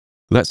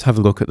let's have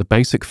a look at the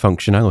basic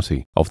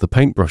functionality of the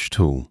paintbrush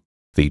tool.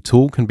 The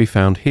tool can be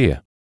found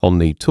here on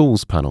the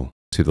Tools panel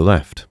to the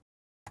left.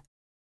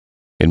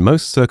 In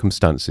most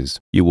circumstances,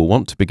 you will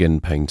want to begin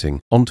painting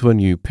onto a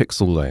new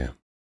pixel layer.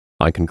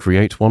 I can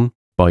create one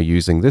by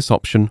using this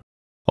option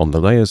on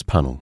the Layers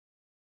panel,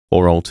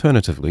 or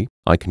alternatively,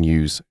 I can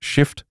use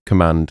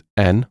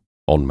Shift-Command-N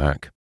on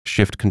Mac,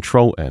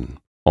 Shift-Control-N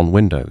on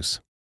Windows.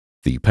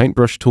 The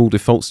paintbrush tool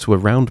defaults to a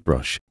round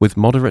brush with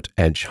moderate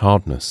edge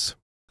hardness.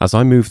 As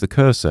I move the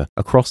cursor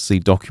across the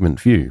document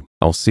view,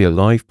 I'll see a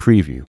live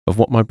preview of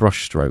what my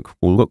brush stroke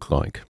will look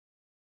like.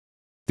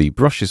 The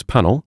Brushes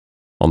panel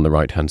on the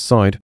right-hand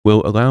side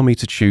will allow me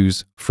to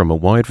choose from a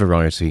wide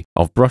variety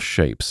of brush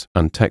shapes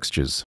and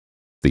textures.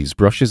 These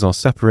brushes are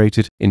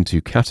separated into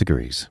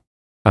categories.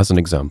 As an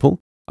example,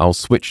 I'll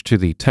switch to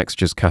the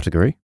Textures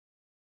category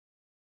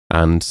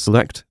and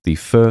select the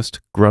first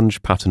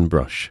grunge pattern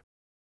brush.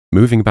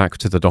 Moving back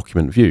to the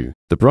document view,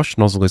 the brush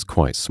nozzle is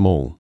quite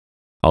small.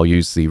 I'll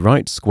use the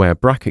right square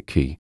bracket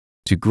key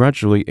to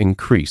gradually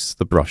increase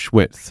the brush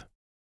width.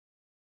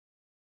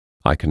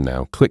 I can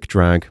now click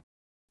drag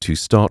to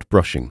start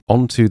brushing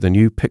onto the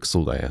new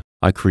pixel layer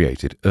I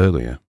created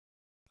earlier.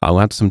 I'll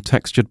add some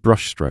textured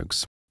brush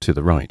strokes to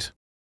the right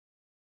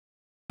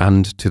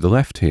and to the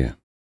left here.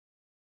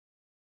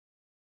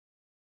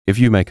 If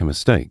you make a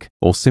mistake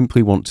or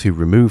simply want to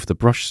remove the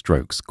brush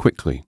strokes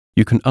quickly,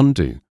 you can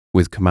undo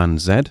with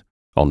Command-Z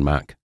on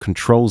Mac,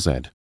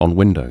 Control-Z on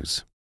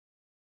Windows.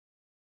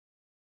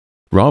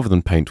 Rather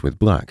than paint with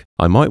black,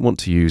 I might want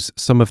to use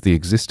some of the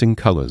existing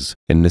colors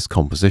in this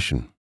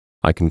composition.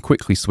 I can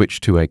quickly switch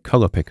to a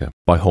color picker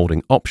by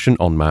holding Option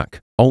on Mac,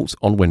 Alt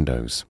on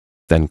Windows,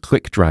 then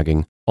click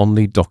dragging on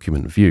the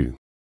document view.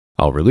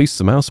 I'll release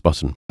the mouse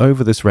button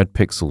over this red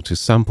pixel to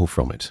sample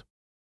from it.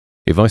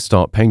 If I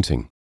start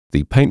painting,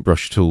 the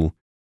paintbrush tool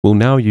will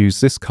now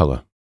use this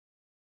color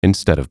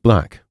instead of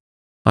black.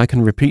 I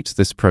can repeat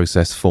this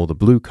process for the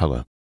blue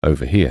color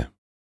over here.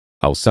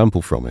 I'll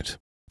sample from it,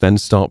 then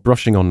start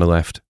brushing on the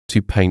left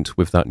to paint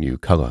with that new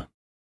color.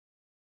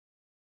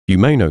 You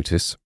may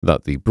notice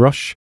that the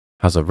brush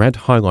has a red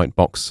highlight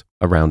box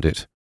around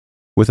it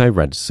with a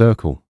red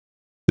circle.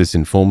 This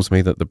informs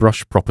me that the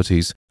brush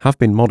properties have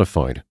been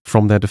modified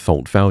from their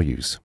default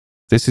values.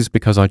 This is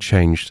because I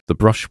changed the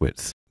brush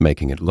width,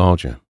 making it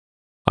larger.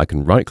 I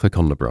can right-click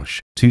on the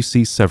brush to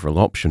see several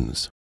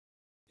options.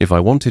 If I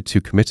wanted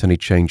to commit any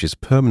changes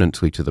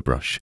permanently to the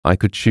brush, I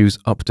could choose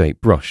Update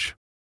Brush.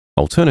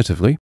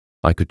 Alternatively,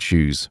 I could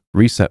choose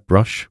Reset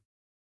Brush,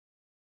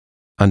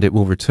 and it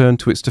will return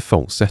to its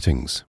default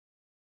settings.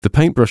 The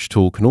paintbrush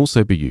tool can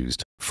also be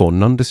used for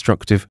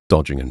non-destructive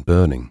dodging and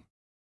burning.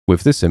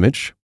 With this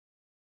image,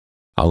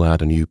 I'll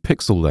add a new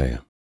pixel layer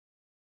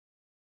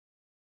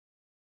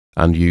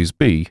and use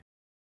B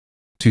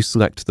to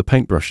select the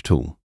paintbrush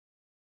tool.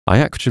 I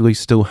actually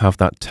still have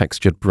that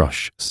textured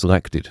brush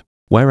selected,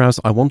 whereas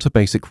I want a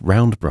basic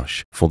round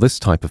brush for this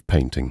type of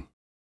painting.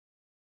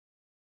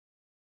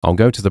 I'll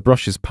go to the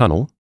Brushes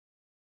panel,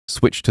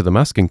 switch to the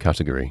Masking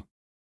category,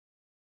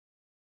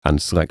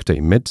 and select a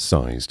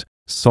mid-sized,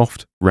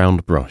 soft,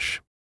 round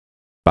brush.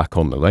 Back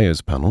on the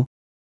Layers panel,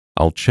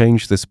 I'll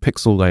change this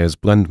pixel layer's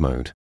blend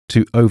mode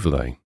to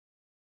Overlay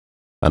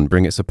and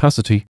bring its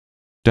opacity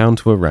down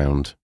to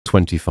around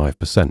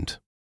 25%.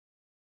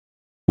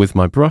 With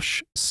my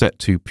brush set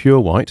to pure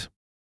white,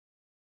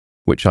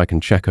 which I can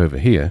check over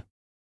here,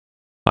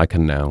 I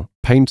can now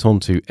paint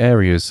onto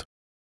areas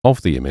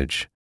of the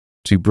image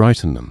to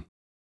brighten them.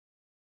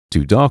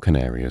 To darken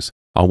areas,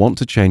 I'll want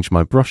to change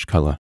my brush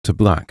color to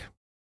black.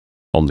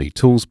 On the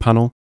Tools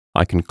panel,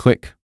 I can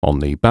click on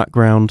the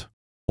background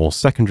or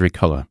secondary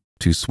color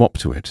to swap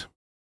to it.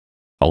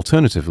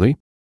 Alternatively,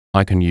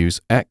 I can use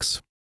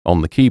X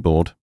on the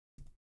keyboard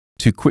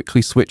to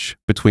quickly switch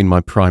between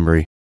my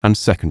primary and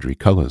secondary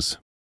colors.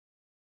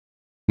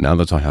 Now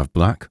that I have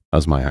black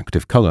as my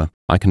active color,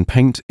 I can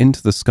paint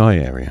into the sky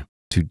area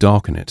to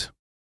darken it,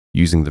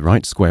 using the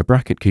right square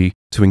bracket key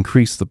to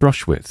increase the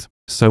brush width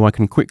so I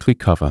can quickly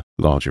cover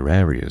larger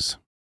areas.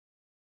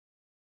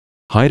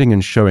 Hiding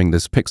and showing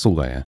this pixel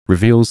layer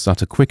reveals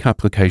that a quick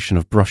application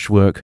of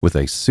brushwork with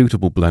a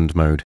suitable blend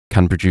mode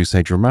can produce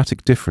a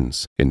dramatic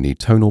difference in the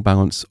tonal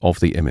balance of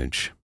the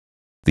image.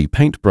 The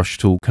paintbrush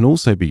tool can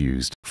also be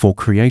used for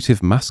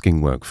creative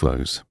masking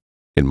workflows.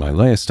 In my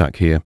layer stack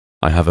here,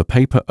 I have a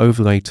paper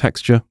overlay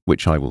texture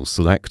which I will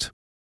select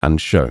and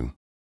show.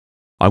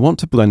 I want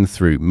to blend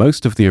through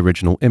most of the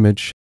original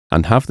image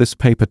and have this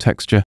paper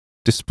texture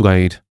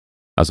displayed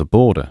as a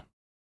border.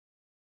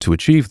 To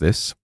achieve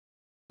this,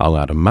 I'll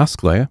add a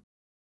mask layer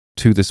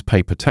to this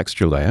paper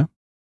texture layer,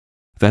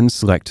 then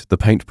select the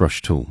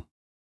paintbrush tool,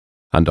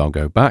 and I'll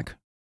go back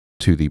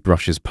to the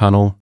Brushes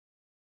panel,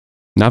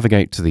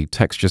 navigate to the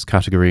Textures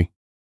category,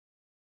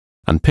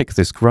 and pick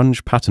this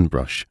grunge pattern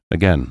brush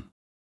again.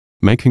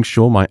 Making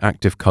sure my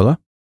active color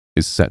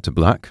is set to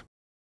black,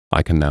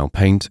 I can now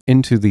paint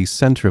into the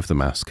center of the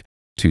mask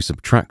to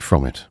subtract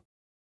from it.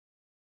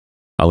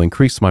 I'll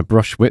increase my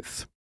brush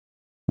width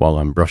while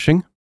I'm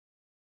brushing.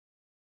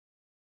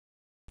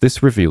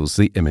 This reveals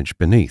the image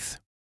beneath.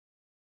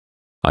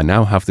 I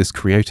now have this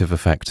creative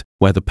effect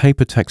where the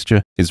paper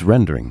texture is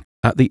rendering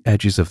at the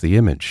edges of the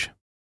image.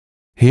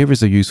 Here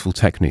is a useful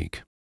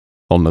technique.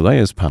 On the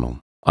Layers panel,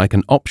 I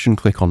can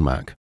Option-click on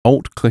Mac,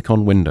 Alt-click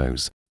on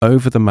Windows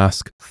over the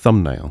mask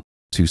thumbnail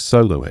to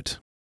solo it.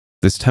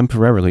 This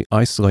temporarily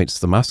isolates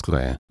the mask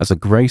layer as a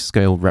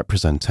grayscale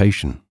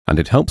representation, and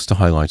it helps to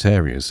highlight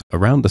areas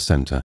around the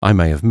center I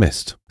may have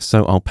missed,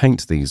 so I'll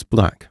paint these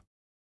black.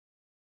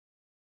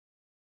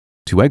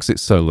 To exit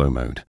solo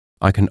mode,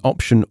 I can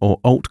Option or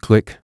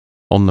Alt-click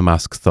on the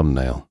mask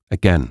thumbnail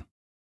again.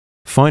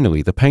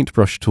 Finally, the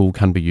paintbrush tool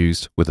can be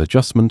used with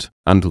adjustment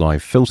and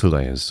live filter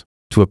layers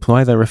to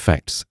apply their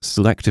effects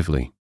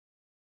selectively.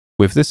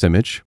 With this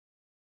image,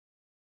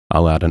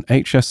 I'll add an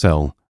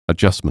HSL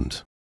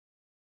adjustment,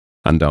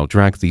 and I'll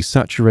drag the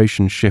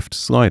saturation shift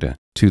slider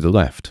to the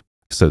left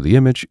so the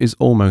image is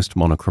almost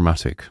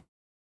monochromatic.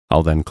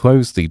 I'll then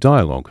close the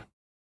dialog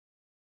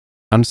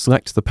and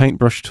select the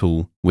paintbrush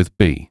tool with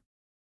B.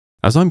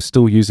 As I'm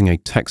still using a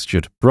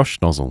textured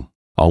brush nozzle,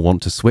 I'll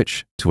want to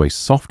switch to a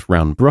soft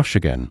round brush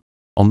again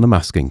on the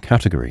masking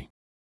category.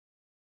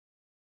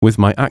 With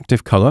my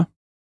active color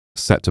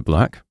set to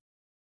black,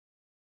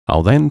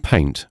 I'll then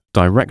paint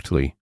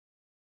directly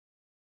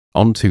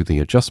onto the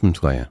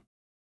adjustment layer.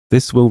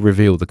 This will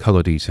reveal the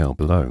color detail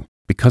below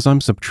because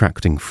I'm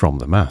subtracting from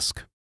the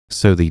mask,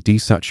 so the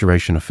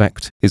desaturation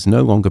effect is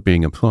no longer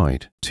being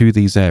applied to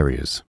these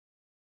areas.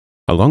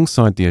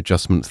 Alongside the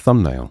adjustment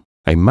thumbnail,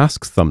 a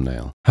mask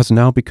thumbnail has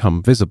now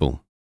become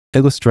visible,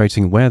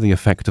 illustrating where the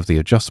effect of the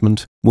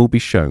adjustment will be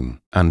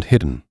shown and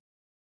hidden.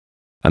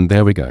 And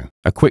there we go,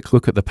 a quick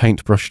look at the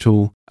paintbrush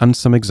tool and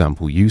some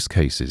example use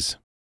cases.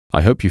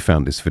 I hope you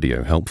found this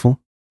video helpful,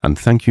 and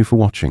thank you for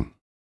watching.